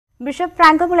Bishop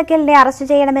Franco മുളയ്ക്കലിനെ arrest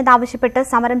ചെയ്യണമെന്നാവശ്യപ്പെട്ട്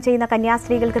സമരം ചെയ്യുന്ന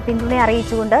കന്യാസ്ത്രീകൾക്ക് പിന്തുണ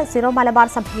അറിയിച്ചുകൊണ്ട് സിറോ മലബാർ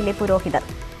സഭയിലെ പുരോഹിതർ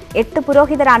 8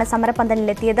 പുരോഹിതരാണ്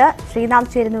സമരപന്തലിലെത്തിയത്.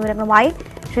 ശ്രീനാഥ് ചേരുന്ന വിവരങ്ങളുമായി.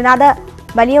 ശ്രീനാഥ്,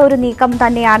 വലിയ ഒരു നീക്കം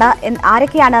തന്നെയാണ്.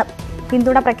 ആരൊക്കെയാണ്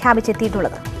പിന്തുണ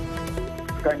പ്രഖ്യാപിച്ചെത്തിയിട്ടുള്ളത്?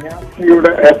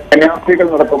 കന്യാസ്ത്രീകൾ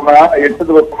നടത്തുന്ന 8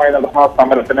 ദിവസമായി നടത്തുന്ന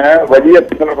സമരത്തിന് വലിയ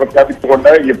പിന്തുണ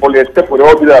പ്രഖ്യാപിച്ചുകൊണ്ട് ഇപ്പോൾ 8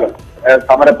 പുരോഹിതർ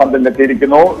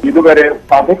സമരപന്തലിലെത്തിയിരിക്കുന്നു. ഇതുവരെ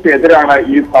സഭയ്ക്കെതിരാണ്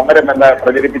ഈ സമരമെന്ന്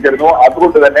പ്രചരിപ്പിച്ചിരുന്നു.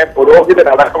 അതുകൊണ്ട് തന്നെ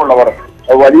പുരോഹിതരടക്കമുള്ളവർ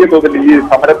വലിയ തോതിൽ ഈ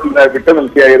സമരത്തിൽ നിന്ന്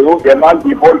വിട്ടുനിൽക്കുകയായിരുന്നു. എന്നാൽ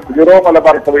ഇപ്പോൾ സീറോ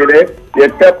മലബാർ സഭയിലെ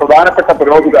 8 പ്രധാനപ്പെട്ട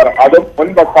പുരോഹിതർ, അതും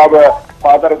മുൻ വക്താവ്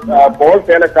ഫാദർ പോൾ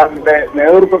തേലക്കാടിന്റെ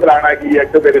നേതൃത്വത്തിലാണ് ഈ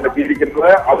 8 പേര്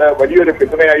എത്തിയിരിക്കുന്നത്. അത് വലിയൊരു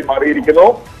പിന്തുണയായി മാറിയിരിക്കുന്നു.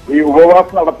 ഈ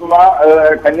ഉപവാസം നടത്തുന്ന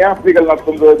കന്യാസ്ത്രീകൾ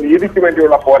നടത്തുന്നത് നീതിക്ക്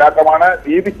വേണ്ടിയുള്ള പോരാട്ടമാണ്,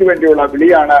 നീതിക്ക് വേണ്ടിയുള്ള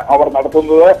വിളിയാണ് അവർ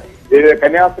നടത്തുന്നത്.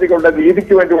 കന്യാസ്ത്രീകളുടെ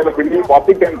നീതിക്ക് വേണ്ടിയുള്ള വിളി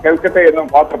വത്തിക്കാൻ കേൾക്കട്ടെ എന്നും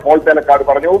ഫാദർ പോൾ തേലക്കാട്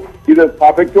പറഞ്ഞു. ഇത്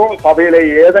സഭയ്ക്കോ സഭയിലെ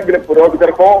ഏതെങ്കിലും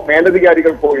പുരോഹിതർക്കോ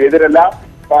മേലധികാരികൾക്കോ എതിരല്ല,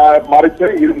 മറിച്ച്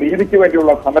ഇത് നീതിക്ക്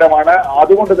വേണ്ടിയുള്ള സമരമാണ്.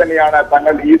 അതുകൊണ്ട് തന്നെയാണ്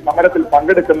തങ്ങൾ ഈ സമരത്തിൽ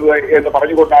പങ്കെടുക്കുന്നത് എന്ന്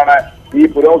പറഞ്ഞുകൊണ്ടാണ് ഈ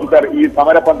പുരോഹിതർ ഈ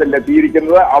സമരപന്തലിൽ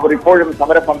എത്തിയിരിക്കുന്നത്. അവർ ഇപ്പോഴും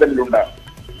സമരപന്തലിലുണ്ട്.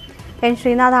 എൻ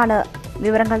ശ്രീനാഥാണ്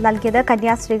വിവരങ്ങൾ നൽകിയത്.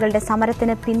 കന്യാസ്ത്രീകളുടെ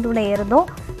സമരത്തിന് പിന്തുണയേറുന്നു.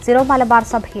 സിറോ മലബാർ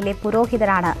സഭയിലെ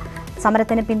പുരോഹിതരാണ്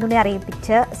സമരത്തിന് പിന്തുണ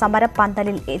അറിയിപ്പിച്ച്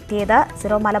സമരപന്തലിൽ എത്തിയത്.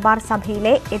 സിറോ മലബാർ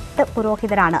സഭയിലെ 8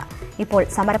 പുരോഹിതരാണ് ഇപ്പോൾ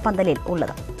സമരപന്തലിൽ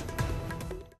ഉള്ളത്.